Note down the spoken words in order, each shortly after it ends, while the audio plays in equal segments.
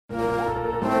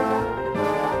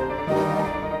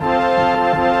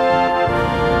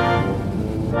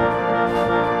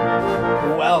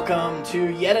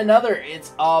another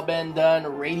It's All Been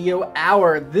Done radio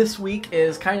hour. This week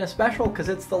is kind of special because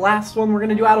it's the last one we're going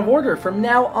to do out of order. From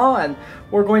now on,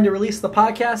 we're going to release the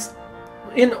podcast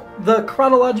in the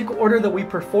chronological order that we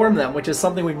perform them, which is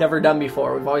something we've never done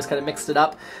before. We've always kind of mixed it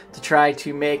up to try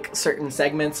to make certain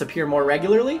segments appear more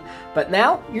regularly. But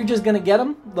now, you're just going to get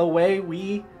them the way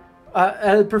we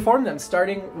perform them,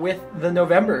 starting with the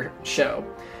November show.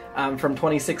 From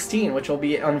 2016, which will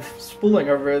be unspooling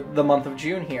over the month of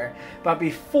June here. But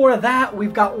before that,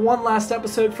 we've got one last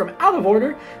episode from Out of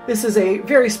Order. This is a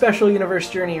very special Universe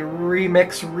Journey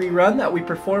remix rerun that we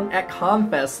performed at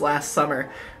Comfest last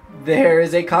summer. There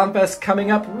is a Comfest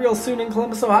coming up real soon in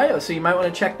Columbus, Ohio, so you might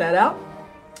want to check that out.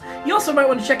 You also might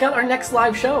want to check out our next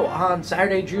live show on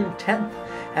Saturday, June 10th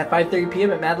at 5:30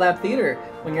 p.m. at Mad Lab Theater.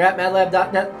 When you're at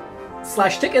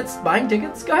madlab.net/tickets, buying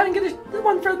tickets, go ahead and get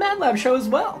one for the Mad Lab show as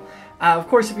well. Of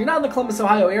course, if you're not in the Columbus,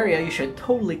 Ohio area, you should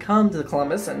totally come to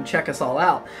Columbus and check us all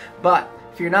out. But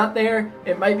if you're not there,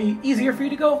 it might be easier for you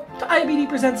to go to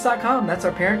IABDpresents.com. That's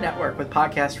our parent network with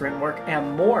podcast, written work,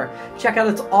 and more. Check out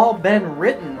It's All Been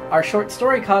Written, our short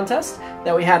story contest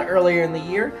that we had earlier in the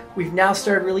year. We've now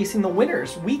started releasing the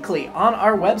winners weekly on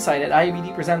our website at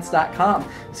IABDpresents.com,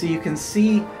 so you can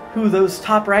see who those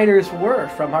top writers were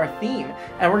from our theme.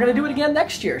 And we're going to do it again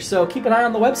next year, so keep an eye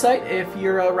on the website if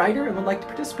you're a writer and would like to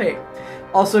participate.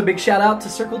 Also, a big shout out to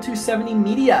Circle 270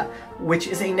 Media, which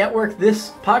is a network this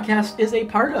podcast is a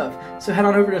part of. So head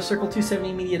on over to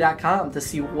circle270media.com to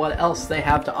see what else they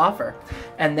have to offer.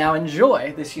 And now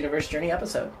enjoy this Universe Journey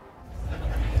episode.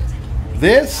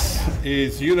 This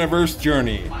is Universe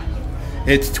Journey.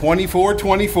 It's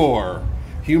 2424.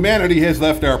 Humanity has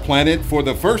left our planet for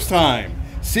the first time,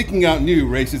 seeking out new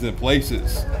races and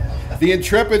places. The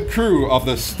intrepid crew of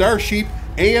the starship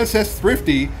ASS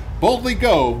Thrifty boldly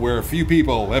go where few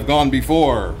people have gone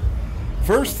before.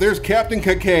 First, there's Captain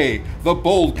Kahkay, the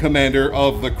bold commander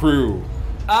of the crew.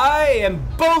 I am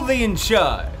boldly in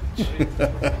charge.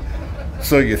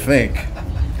 So you think.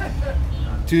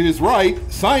 To his right,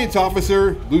 Science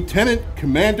Officer Lieutenant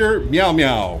Commander Meow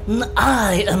Meow.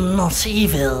 I am not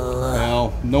evil.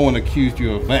 Well, no one accused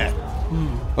you of that.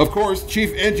 Of course,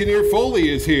 Chief Engineer Foley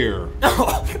is here.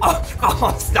 Stop.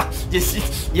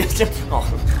 Yes.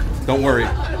 Don't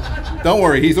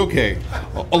worry, he's okay.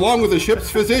 Along with the ship's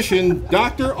physician,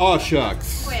 Dr.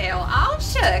 Awshucks. Well,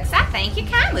 Awshucks, I thank you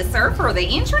kindly, sir, for the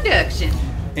introduction.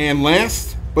 And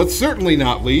last, but certainly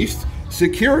not least,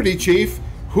 Security Chief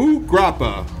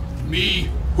Grappa. Me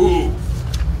who?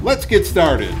 Let's get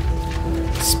started.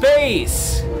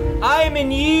 Space, I'm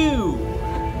in you.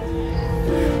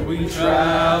 We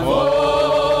travel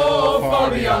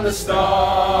far beyond the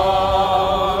stars,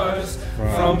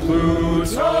 from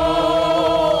Pluto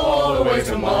all the way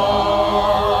to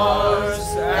Mars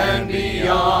and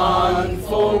beyond,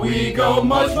 for we go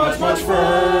much, much, much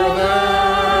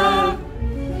further,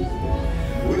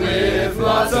 with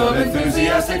lots of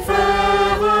enthusiastic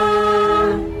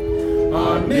fervor.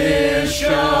 Our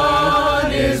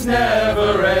mission is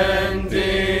never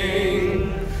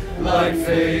ending, like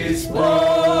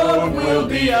Facebook will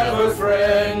be ever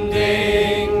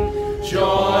friending.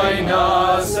 Join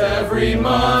us every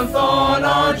month on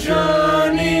our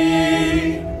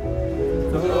journey,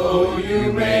 though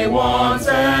you may want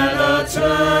an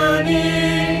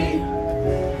attorney,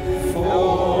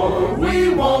 for we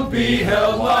won't be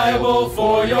held liable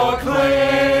for your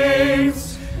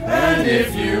claims. And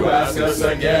if you ask us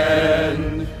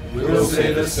again, we'll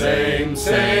say the same.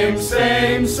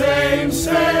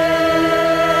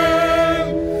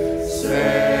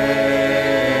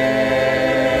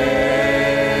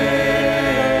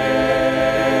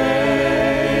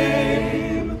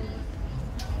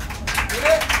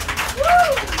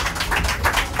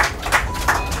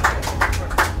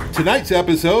 Tonight's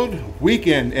episode,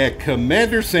 Weekend at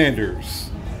Commander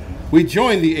Sanders. We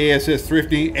join the ASS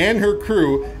Thrifty and her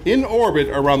crew in orbit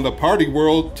around the party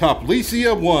world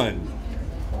Topleesia I.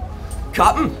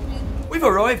 Captain, we've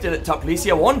arrived at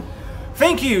Topleesia I.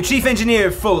 Thank you, Chief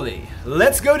Engineer Foley.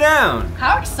 Let's go down.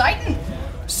 How exciting.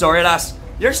 Sorry, lass.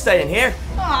 You're staying here.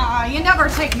 Aw, you never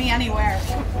take me anywhere.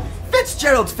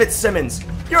 Fitzgerald Fitzsimmons,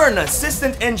 you're an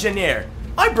assistant engineer.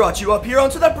 I brought you up here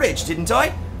onto the bridge, didn't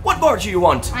I? What more do you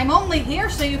want? I'm only here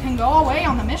so you can go away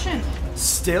on the mission.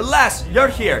 Still, lass, you're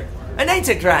here. And ain't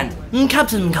it grand?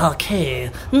 Captain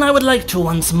Kahkay, I would like to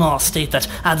once more state that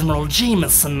Admiral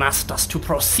Jamieson asked us to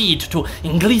proceed to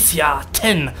Inglesia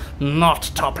 10,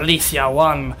 not Topleesia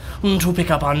I, to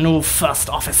pick up our new first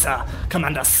officer,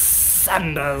 Commander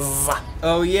Sanders.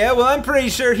 Oh yeah? Well, I'm pretty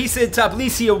sure he said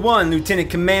Topleesia I, Lieutenant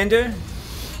Commander.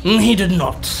 He did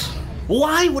not.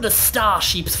 Why would a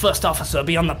starship's first officer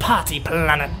be on the party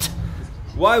planet?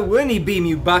 Why wouldn't he be,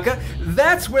 Mubaka?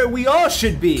 That's where we all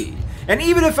should be. And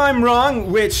even if I'm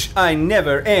wrong, which I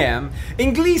never am,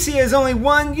 Inglesia is only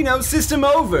one, system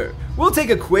over. We'll take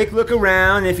a quick look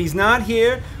around. If he's not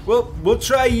here, we'll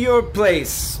try your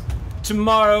place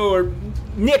tomorrow or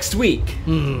next week.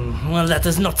 Well, that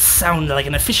does not sound like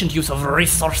an efficient use of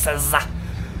resources.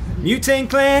 Mutane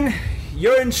Clan,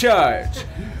 you're in charge.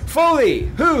 Foley,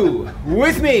 who?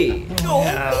 With me.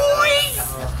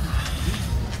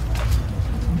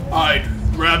 I'd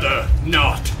rather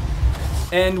not.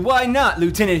 And why not,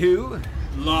 Lieutenant Who?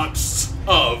 Lots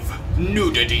of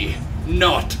nudity,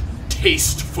 not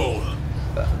tasteful.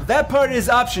 That part is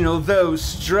optional, though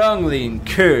strongly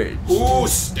encouraged. Who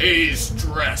stays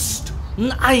dressed?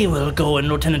 I will go in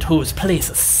Lieutenant Who's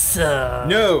place, sir.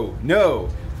 No.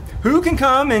 Who can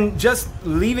come and just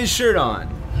leave his shirt on?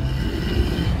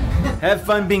 Have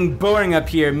fun being boring up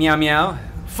here, meow meow.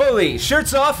 Foley,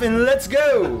 shirts off and let's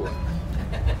go.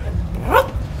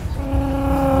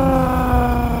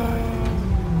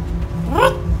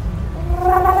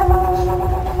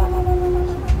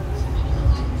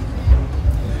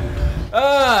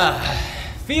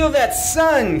 Feel that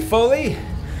sun, Foley.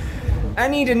 I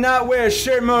need to not wear a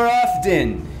shirt more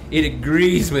often. It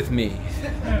agrees with me.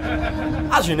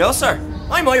 As you know, sir,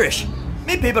 I'm Irish.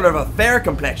 Me people are of a fair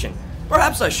complexion.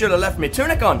 Perhaps I should have left me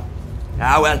tunic on.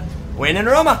 Ah well, when in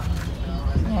Roma.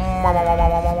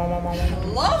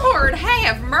 Lord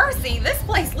have mercy, this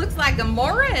place looks like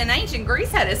Gomorrah in ancient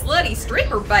Greece had a slutty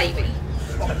stripper baby.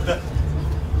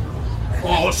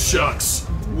 Oh shucks,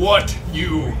 what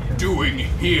you doing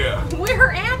here?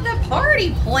 We're at the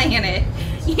party planet.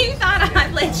 You thought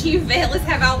I'd let you fellas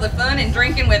have all the fun and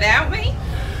drinking without me?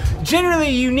 Generally,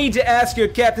 you need to ask your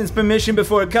captain's permission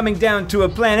before coming down to a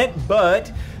planet,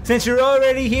 but since you're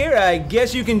already here, I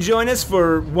guess you can join us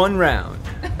for one round.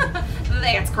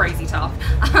 That's crazy talk.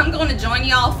 I'm going to join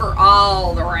y'all for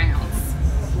all the rounds.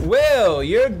 Well,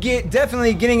 you're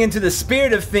definitely getting into the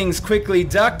spirit of things quickly,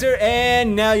 Doctor,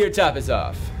 and now your top is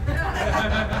off.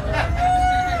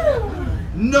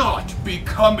 Not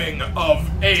becoming of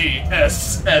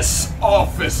ASS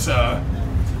officer.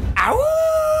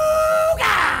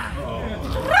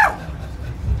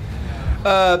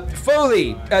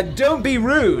 Foley, don't be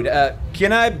rude.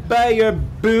 Can I buy your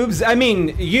boobs? I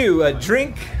mean, you a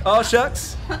drink? All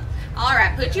shucks. All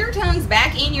right, put your tongues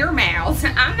back in your mouths.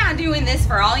 I'm not doing this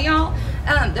for all y'all.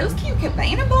 Those cute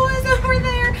cabana boys over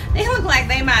there, they look like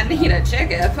they might need a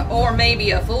checkup or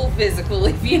maybe a full physical,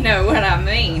 if you know what I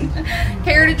mean.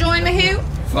 Care to join me, Who?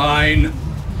 Fine.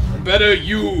 Better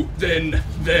you than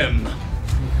them.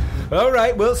 All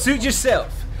right, well, suit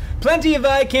yourself. Plenty of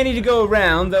eye candy to go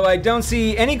around, though I don't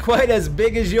see any quite as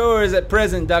big as yours at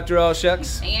present, Dr.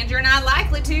 Allshucks. And you're not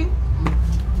likely to.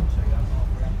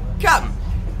 Captain,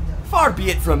 far be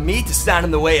it from me to stand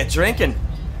in the way of drinking.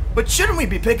 But shouldn't we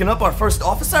be picking up our first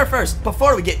officer first,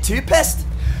 before we get too pissed?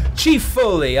 Chief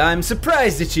Foley, I'm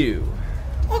surprised at you.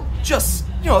 Well, just,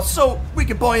 so we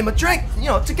could buy him a drink,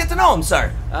 to get to know him,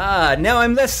 sir. Ah, now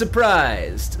I'm less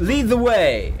surprised. Lead the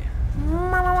way.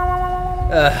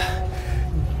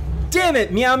 Damn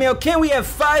it, Meow Meow, can't we have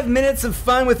 5 minutes of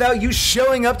fun without you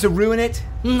showing up to ruin it?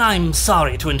 I'm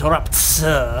sorry to interrupt,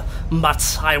 sir,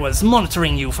 but I was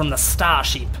monitoring you from the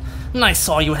starship. I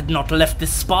saw you had not left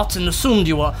this spot and assumed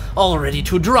you were already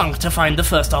too drunk to find the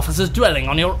first officer's dwelling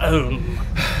on your own.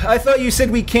 I thought you said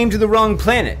we came to the wrong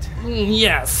planet.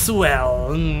 Yes,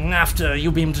 well, after you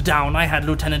beamed down, I had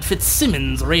Lieutenant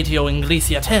Fitzsimmons radio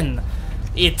Inglesia 10.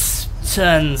 It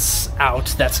turns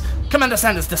out that Commander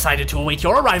Sanders decided to await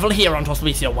your arrival here on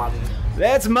Topleesia I.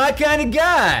 That's my kind of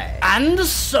guy. And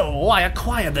so I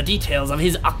acquired the details of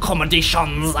his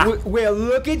accommodations. Well,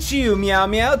 look at you, Meow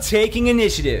Meow, taking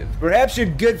initiative. Perhaps you're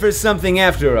good for something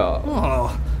after all.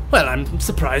 Oh, well, I'm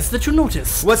surprised that you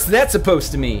noticed. What's that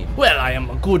supposed to mean? Well, I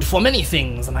am good for many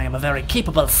things, and I am a very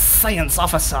capable science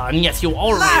officer, and yet you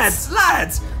always...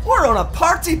 Lads, we're on a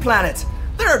party planet.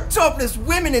 There are topless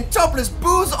women and topless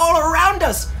booze all around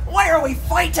us. Why are we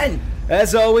fighting?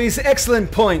 As always,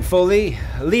 excellent point, Foley.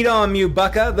 Lead on,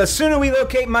 Mubaka. The sooner we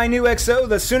locate my new XO,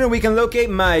 the sooner we can locate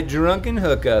my drunken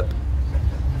hookup.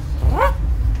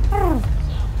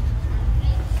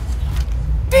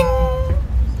 Ding!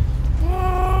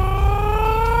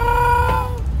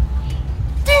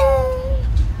 Ding!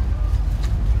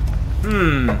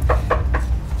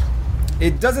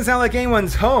 It doesn't sound like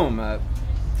anyone's home.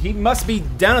 He must be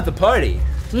down at the party.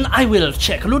 I will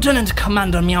check. Lieutenant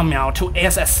Commander Meow Meow to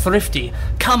ASS Thrifty.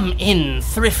 Come in,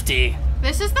 Thrifty.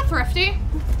 This is the Thrifty.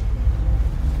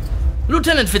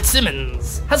 Lieutenant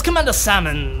Fitzsimmons, has Commander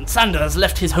Sanders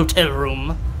left his hotel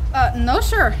room? No,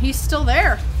 sir. He's still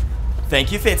there.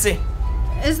 Thank you, Fitzy.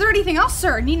 Is there anything else,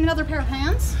 sir? Need another pair of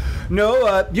hands?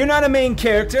 No, you're not a main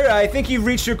character. I think you've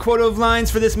reached your quota of lines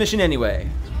for this mission anyway.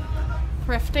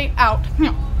 Thrifty out.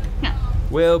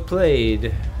 Well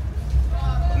played.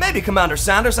 Maybe Commander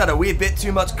Sanders had a wee bit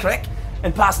too much crick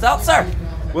and passed out, sir.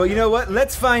 Well, you know what?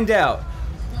 Let's find out.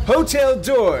 Hotel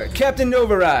door, Captain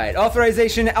Override,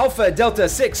 authorization Alpha Delta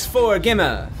 64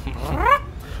 Gamma.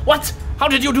 What? How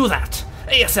did you do that?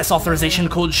 ASS authorization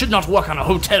code should not work on a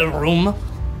hotel room.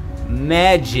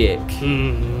 Magic.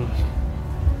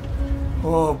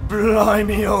 Oh,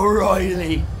 blimey,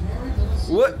 O'Reilly.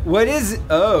 What is it?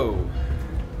 Oh.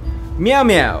 Meow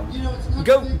meow.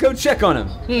 Go check on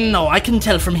him. No, I can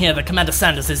tell from here that Commander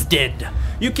Sanders is dead.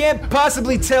 You can't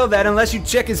possibly tell that unless you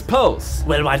check his pulse.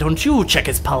 Well, why don't you check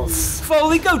his pulse?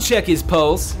 Foley, go check his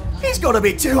pulse. He's got to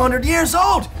be 200 years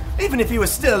old. Even if he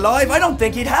was still alive, I don't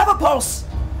think he'd have a pulse.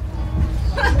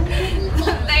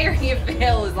 There you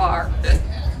fellas are.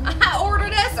 I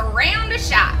ordered us a round of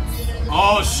shots.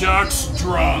 Awshucks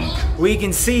drunk. We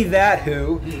can see that,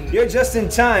 Who. You're just in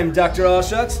time, Dr.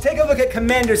 Awshucks. Take a look at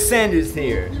Commander Sanders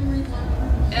here.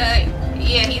 Yeah,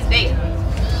 he's dead.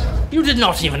 You did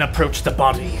not even approach the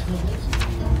body.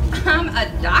 I'm a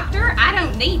doctor. I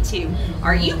don't need to.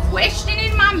 Are you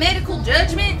questioning my medical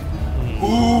judgment?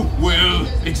 Who will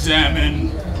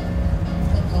examine?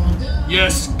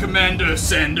 Yes, Commander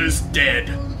Sanders dead.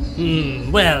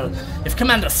 Well, if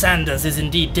Commander Sanders is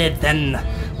indeed dead, then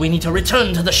we need to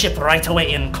return to the ship right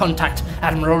away and contact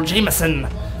Admiral Jamieson.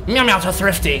 Meow meow to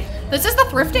Thrifty. This is the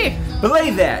Thrifty.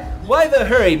 Belay that. Why the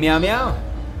hurry, meow meow?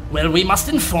 Well, we must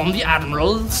inform the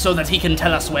Admiral so that he can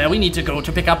tell us where we need to go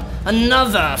to pick up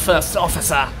another first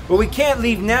officer. Well, we can't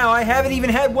leave now. I haven't even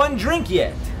had one drink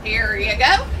yet. Here you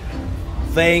go.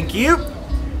 Thank you.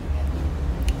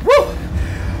 Woo!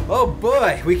 Oh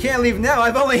boy, we can't leave now.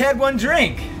 I've only had one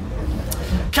drink.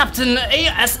 Captain,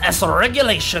 ASS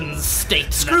regulations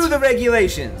state Screw the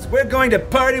regulations. We're going to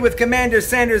party with Commander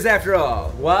Sanders after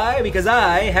all. Why? Because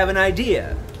I have an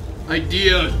idea.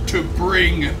 Idea to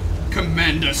bring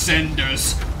Commander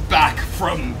Sanders back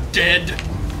from dead.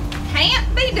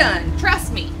 Can't be done.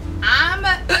 Trust me. I'm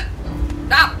a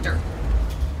doctor.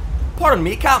 Pardon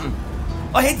me, Captain.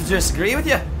 I hate to disagree with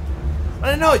you.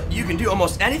 I know you can do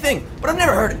almost anything, but I've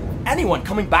never heard anyone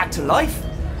coming back to life.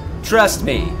 Trust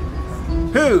me.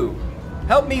 Who?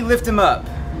 Help me lift him up.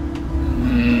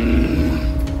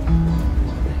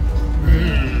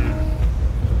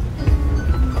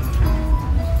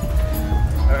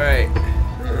 All right.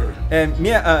 And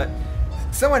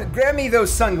someone grab me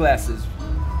those sunglasses.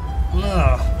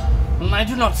 I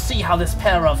do not see how this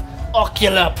pair of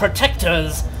ocular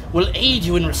protectors will aid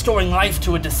you in restoring life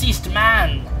to a deceased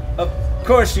man. Of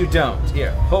course you don't.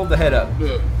 Here, hold the head up.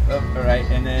 All right,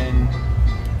 and then...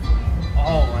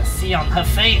 Oh, I see on her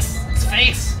face. It's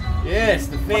face. Yes,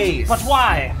 the face. But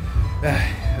why?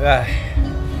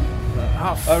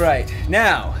 All right,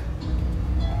 now,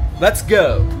 let's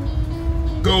go.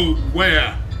 Go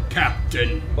where,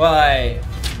 Captain? Why,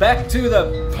 back to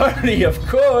the party, of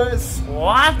course.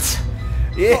 What?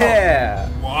 Yeah.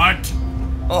 What?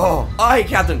 Oh, aye,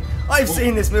 Captain. I've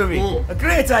seen this movie. A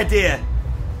great idea.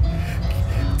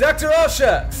 Dr.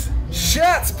 Awshucks,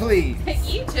 shots, please.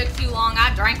 You took too long.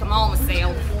 I drank them all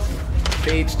myself.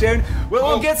 Page turn. Well,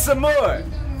 we'll get some more.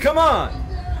 Come on.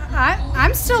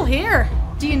 I'm still here.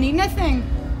 Do you need anything?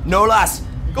 No, lass.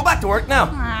 Go back to work now.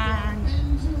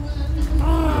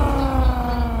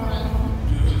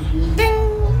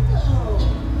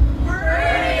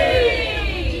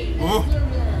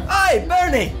 Hey,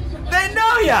 Bernie! They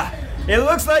know ya! It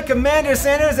looks like Commander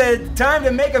Sanders had time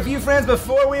to make a few friends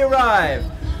before we arrive.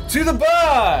 To the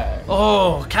bar!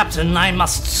 Oh, Captain, I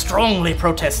must strongly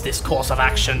protest this course of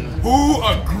action. Who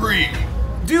agree?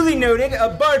 Duly noted, a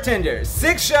bartender.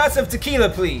 6 shots of tequila,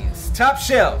 please. Top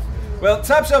shelf. Well,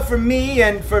 top shelf for me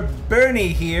and for Bernie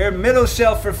here. Middle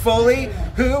shelf for Foley,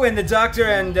 Who, and the doctor,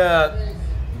 and,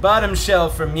 bottom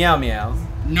shelf for Meow Meow.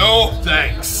 No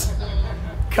thanks.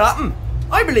 Captain,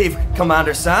 I believe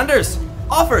Commander Sanders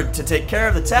offered to take care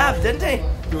of the tab, didn't he?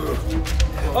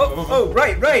 Oh,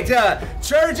 right.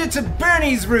 Charge it to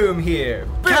Bernie's room here.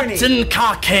 Bernie. Captain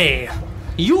Kahkay,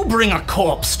 you bring a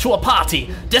corpse to a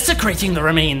party, desecrating the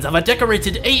remains of a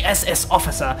decorated ASS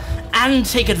officer, and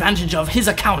take advantage of his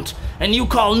account, and you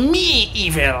call me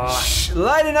evil. Shh,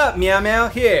 lighten up, Meow Meow.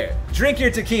 Here, drink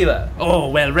your tequila. Oh,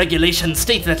 well, regulations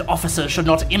state that officers should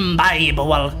not imbibe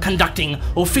while conducting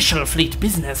official fleet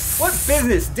business. What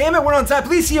business? Damn it, we're on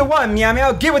Topleesia I, Meow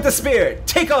Meow. Get with the spirit.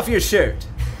 Take off your shirt.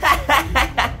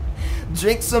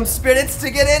 Drink some spirits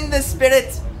to get in the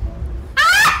spirit.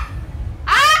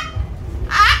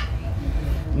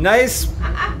 Nice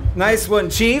one,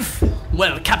 Chief.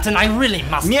 Well, Captain, I really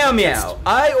must... Meow meow,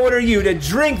 I order you to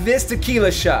drink this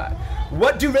tequila shot.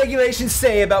 What do regulations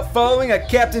say about following a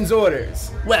captain's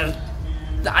orders? Well,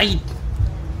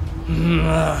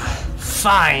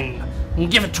 fine.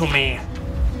 Give it to me.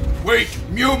 Wait,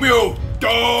 Mew Mew!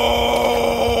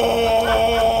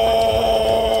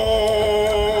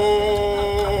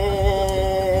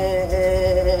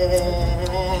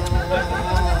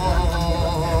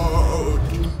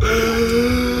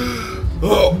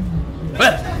 Well,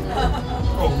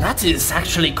 that is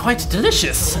actually quite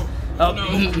delicious.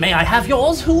 May I have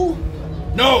yours, Who?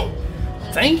 No!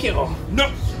 Thank you.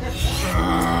 No!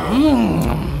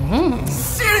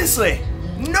 Seriously,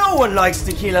 no one likes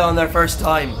tequila on their first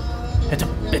time.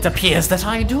 It appears that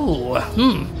I do.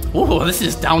 Oh, this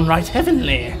is downright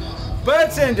heavenly.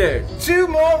 Bartender, 2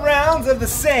 more rounds of the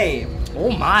same.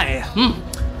 Oh my.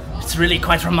 It's really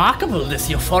quite remarkable, this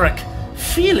euphoric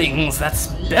feelings that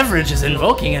beverage is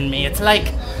invoking in me. It's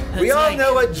like... We all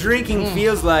know what drinking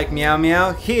feels like, Meow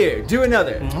Meow. Here, do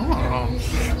another.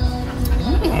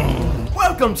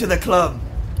 Welcome to the club.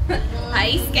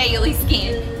 Hey, Scaly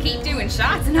Skin. Keep doing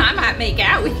shots and I might make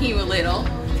out with you a little.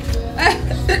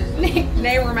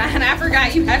 Never mind, I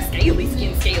forgot you have Scaly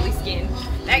Skin.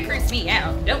 That creeps me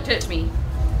out. Don't touch me.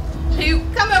 Who,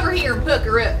 come over here and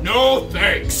pucker up. No,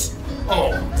 thanks.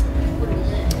 Oh.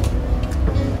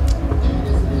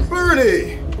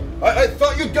 Bernie! I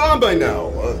thought you'd gone by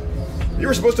now. You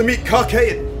were supposed to meet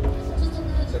Kahkay.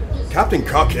 Captain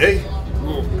Kahkay?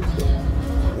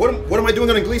 What am I doing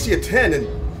on Inglesia 10 and...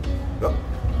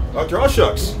 Dr.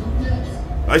 Awshucks.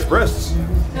 Nice breasts.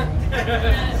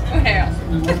 Well,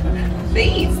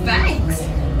 these, thanks.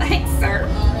 Thanks, sir.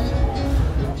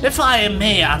 If I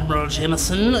may, Admiral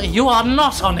Jamieson, you are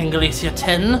not on Inglesia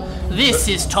 10. This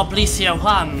is Topleesia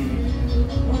I.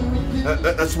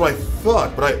 That's what I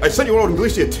thought, but I sent you on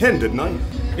Inglesia 10, didn't I?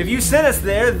 If you sent us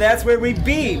there, that's where we'd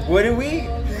be, wouldn't we?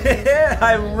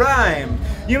 I rhymed.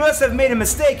 You must have made a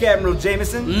mistake, Admiral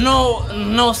Jamieson.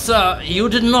 No, sir. You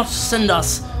did not send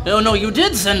us. Oh, no, you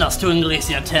did send us to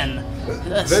Inglesia 10.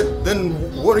 Yes. Then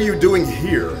what are you doing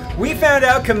here? We found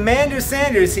out Commander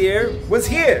Sanders was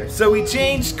here, so we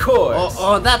changed course.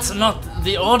 Oh, that's not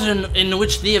the order in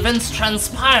which the events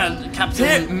transpired, Captain.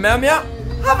 Here, Meow Meow,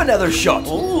 have another shot.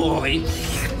 Oh,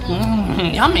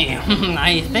 yummy.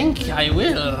 I think I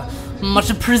will. Much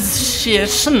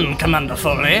appreciation, Commander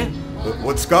Foley.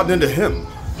 What's gotten into him?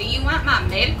 Do you want my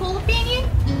medical opinion?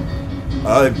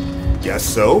 I guess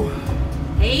so.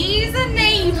 He's a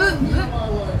neighbor.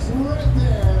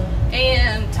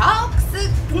 And toxic.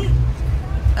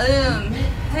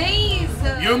 He's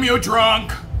Mew Mew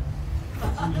drunk.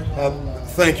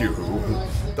 Thank you.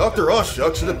 Dr.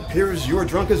 Awshucks, it appears you're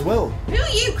drunk as well. Who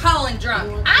you calling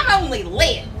drunk? I'm only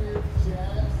lit.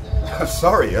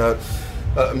 Sorry,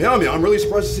 Meow Meow, I'm really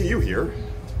surprised to see you here.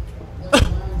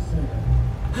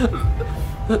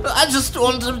 I just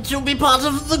wanted to be part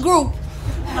of the group.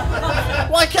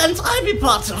 Why can't I be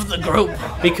part of the group?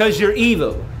 Because you're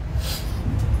evil.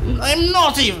 I'm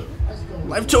not evil.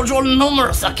 I've told you on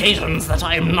numerous occasions that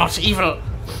I am not evil.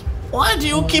 Why do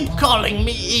you keep calling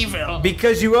me evil?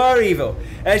 Because you are evil.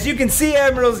 As you can see,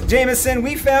 Admiral Jamieson,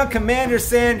 we found Commander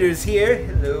Sanders here.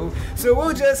 Hello. So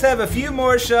we'll just have a few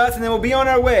more shots and then we'll be on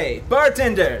our way.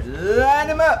 Bartender, line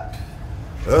him up.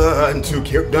 I'm too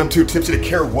tipsy to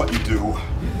care what you do.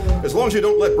 As long as you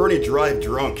don't let Bernie drive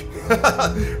drunk.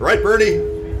 Right, Bernie?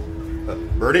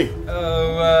 Bernie?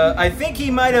 Oh, I think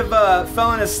he might have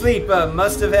fallen asleep.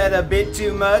 Must have had a bit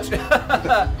too much.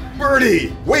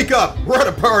 Bernie, wake up! We're at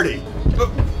a party!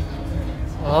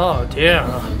 Oh, dear.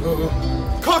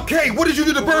 Kahkay, what did you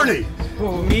do to Bernie?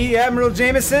 Oh, me, Admiral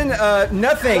Jamieson?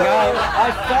 Nothing.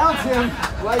 I found him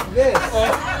like this.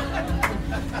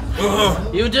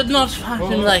 You did not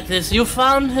find him like this. You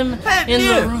found him in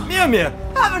the room. Mew Mew,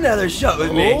 have another shot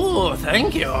with me. Oh,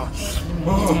 thank you.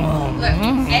 Look,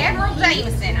 Admiral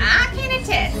Jamieson, I can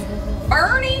attest.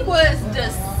 Bernie was to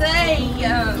say,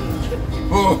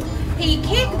 he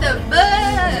kicked the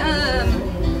butt,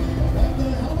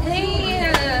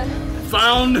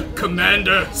 Found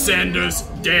Commander Sanders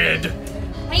dead.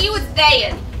 he was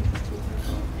dead.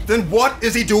 Then what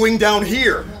is he doing down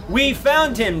here? We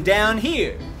found him down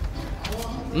here.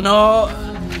 No,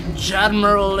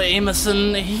 Admiral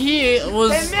Jamieson, he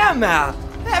was... Hey, Meow Meow,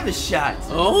 have a shot.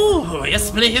 Oh,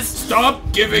 yes, please.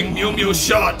 Stop giving Mew Mew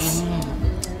shots.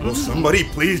 Will somebody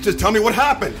please just tell me what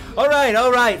happened? All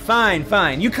right,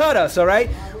 fine. You caught us, all right?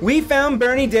 We found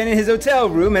Bernie dead in his hotel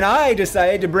room, and I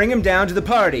decided to bring him down to the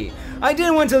party. I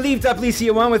didn't want to leave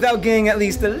Topleesia I without getting at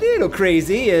least a little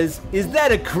crazy. Is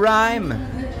that a crime?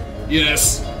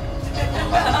 Yes.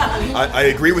 I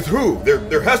agree with who?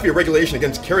 There has to be a regulation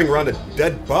against carrying around a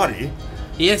dead body.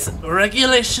 Yes,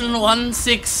 Regulation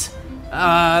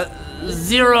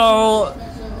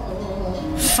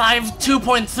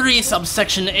 16052.3,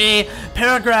 subsection A,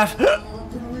 paragraph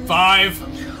 5.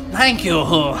 Thank you.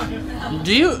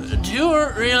 Do you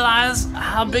realize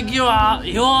how big you are?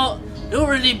 You're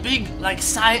really big, like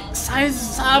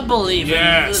sizable even.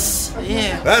 Yes.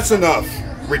 Yeah. That's enough.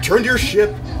 Return to your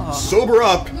ship, sober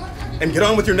up, and get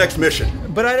on with your next mission.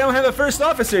 But I don't have a first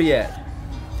officer yet.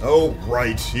 Oh,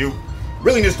 right. You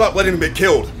really need to stop letting him get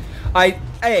killed. I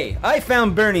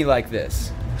found Bernie like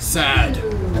this. Sad.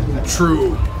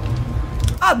 True.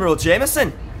 Admiral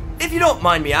Jamieson, if you don't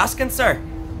mind me asking, sir,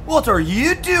 what are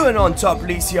you doing on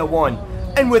Topleesia I?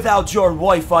 And without your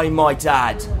wife, I might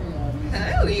add.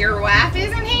 Oh, your wife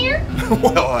isn't here?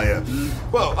 I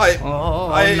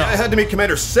had to meet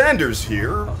Commander Sanders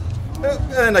here.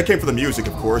 And I came for the music,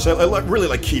 of course. I really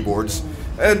like keyboards.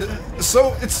 And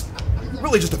so it's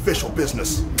really just official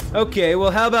business. Okay,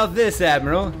 well, how about this,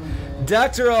 Admiral?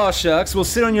 Dr. Awshucks will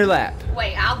sit on your lap.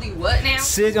 Wait, I'll do what now?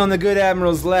 Sit on the good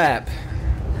Admiral's lap.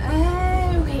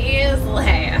 Oh, his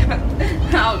lap.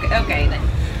 Okay then.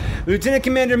 Lieutenant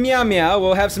Commander Meow Meow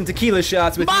will have some tequila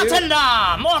shots with you.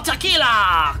 Bartender, more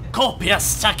tequila!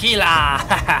 Copious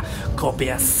tequila!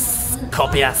 Copious.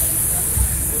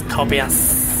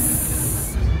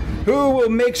 Who will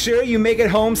make sure you make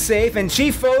it home safe, and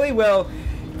Chief Foley, well,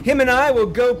 him and I will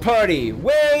go party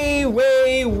way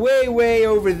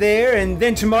over there, and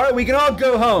then tomorrow we can all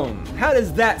go home. How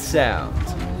does that sound?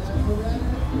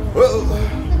 Well,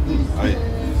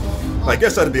 I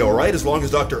guess that'd be all right as long as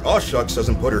Dr. Awshucks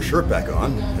doesn't put her shirt back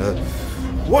on.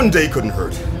 One day couldn't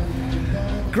hurt.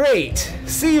 Great.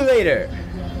 See you later.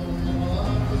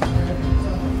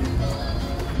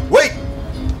 Wait!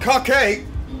 Kahkay!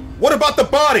 What about the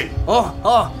body?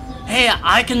 Hey,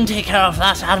 I can take care of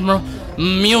that, Admiral.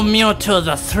 Mew to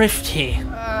the Thrifty.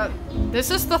 This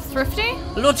is the Thrifty?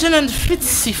 Lieutenant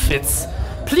Fitz,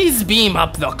 please beam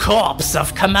up the corpse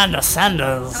of Commander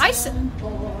Sanders.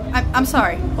 I'm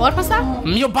sorry, what was that?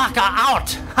 Mubaka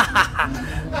out!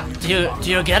 Do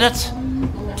you get it?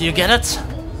 Do you get it?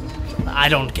 I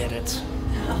don't get it.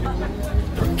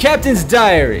 Captain's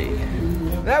Diary.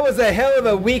 That was a hell of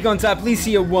a week on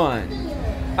Topleesia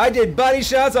I. I did body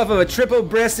shots off of a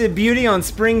triple-breasted beauty on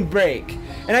spring break.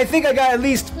 And I think I got at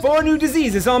least 4 new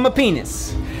diseases on my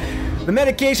penis. The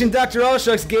medication Dr.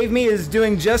 Awshucks gave me is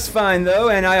doing just fine, though,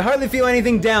 and I hardly feel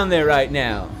anything down there right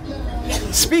now.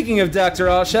 Speaking of Dr.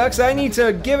 Awshucks, I need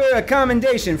to give her a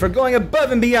commendation for going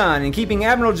above and beyond and keeping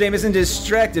Admiral Jamieson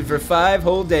distracted for 5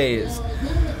 whole days.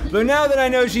 Though now that I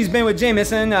know she's been with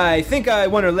Jamieson, I think I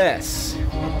want her less.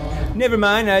 Never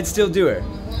mind, I'd still do her.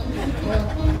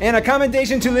 And a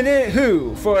commendation to Lieutenant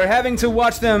Who for having to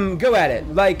watch them go at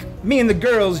it, like me and the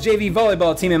girls' JV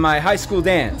volleyball team in my high school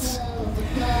dance.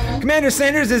 Commander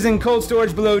Sanders is in cold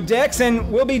storage below decks,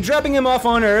 and we'll be dropping him off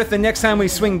on Earth the next time we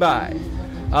swing by.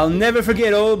 I'll never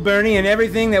forget old Bernie and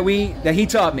everything that he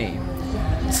taught me,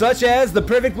 such as the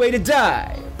perfect way to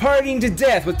die, partying to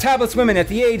death with topless women at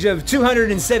the age of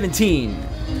 217,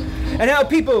 and how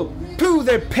people poo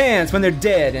their pants when they're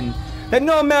dead, and that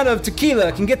no amount of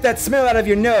tequila can get that smell out of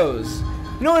your nose.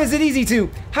 Nor is it easy to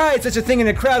hide such a thing in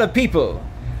a crowd of people.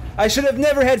 I should have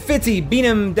never had Fitzy beam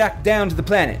him back down to the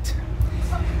planet.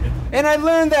 And I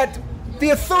learned that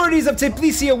the authorities of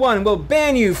Topleesia I will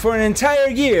ban you for an entire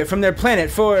year from their planet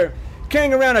for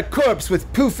carrying around a corpse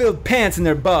with poo-filled pants in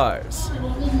their bars.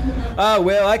 Ah,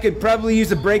 well, I could probably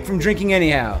use a break from drinking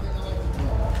anyhow.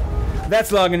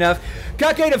 That's long enough.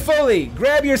 Kahkay to Foley,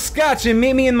 grab your scotch and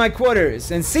meet me in my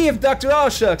quarters, and see if Dr.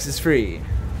 Awshucks is free.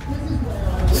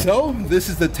 So, this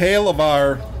is the tale of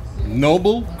our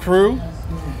noble crew.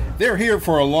 They're here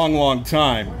for a long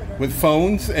time, with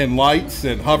phones and lights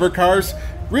and hover cars,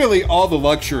 really all the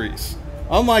luxuries.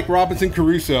 Unlike Robinson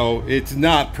Crusoe, it's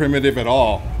not primitive at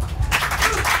all.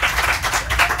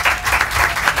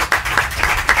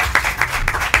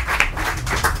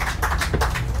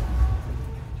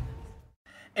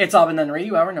 It's all been done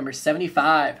radio hour number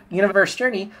 75. Universe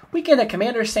Journey, Weekend at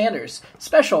Commander Sanders,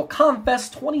 Special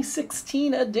Comfest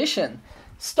 2016 edition.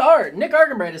 Star Nick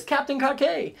Arganbright as Captain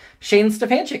Kahkay, Shane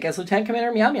Stefanchik as Lieutenant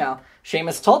Commander Meow Meow,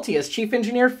 Seamus Talty as Chief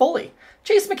Engineer Foley,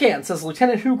 Chase McCants as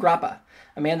Lieutenant Who Grappa,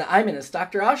 Amanda Iman as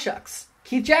Dr. Awshucks,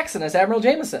 Keith Jackson as Admiral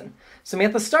Jamieson,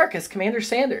 Samantha Stark as Commander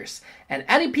Sanders, and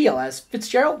Addie Peelle as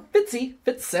Fitzgerald, Fitzy,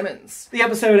 Fitzsimmons. The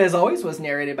episode, as always, was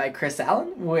narrated by Chris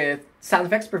Allen, with sound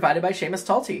effects provided by Seamus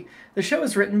Talty. The show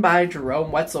is written by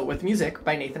Jerome Wetzel, with music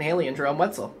by Nathan Haley and Jerome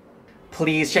Wetzel.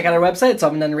 Please check out our website. It's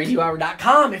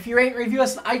UpandDoneRadioHour.com. If you rate and review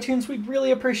us on iTunes, we'd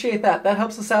really appreciate that. That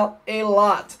helps us out a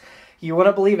lot. You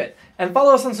wouldn't believe it. And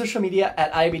follow us on social media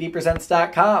at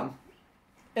IABDpresents.com.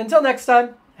 Until next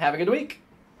time, have a good week.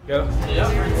 Go. All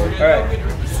right.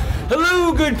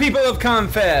 Hello, good people of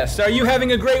Comfest. Are you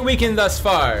having a great weekend thus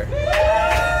far?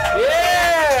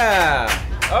 Yeah!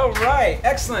 All right,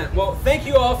 excellent. Well, thank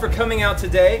you all for coming out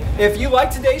today. If you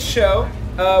like today's show,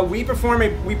 we perform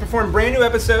brand new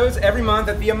episodes every month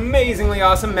at the amazingly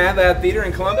awesome Mad Lab Theater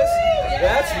in Columbus.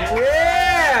 That's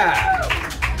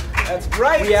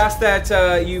right. We ask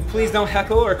that you please don't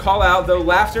heckle or call out, though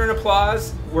laughter and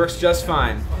applause works just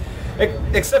fine.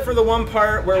 Except for the one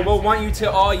part where we'll want you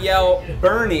to all yell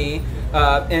Bernie.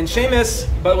 And Seamus,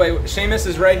 by the way, Seamus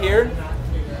is right here.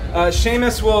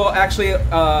 Seamus will actually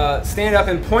stand up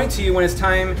and point to you when it's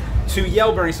time to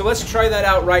yell Bernie. So let's try that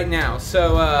out right now.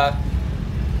 So,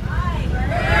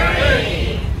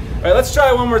 Bernie! All right, let's try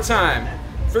it one more time.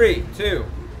 3, 2,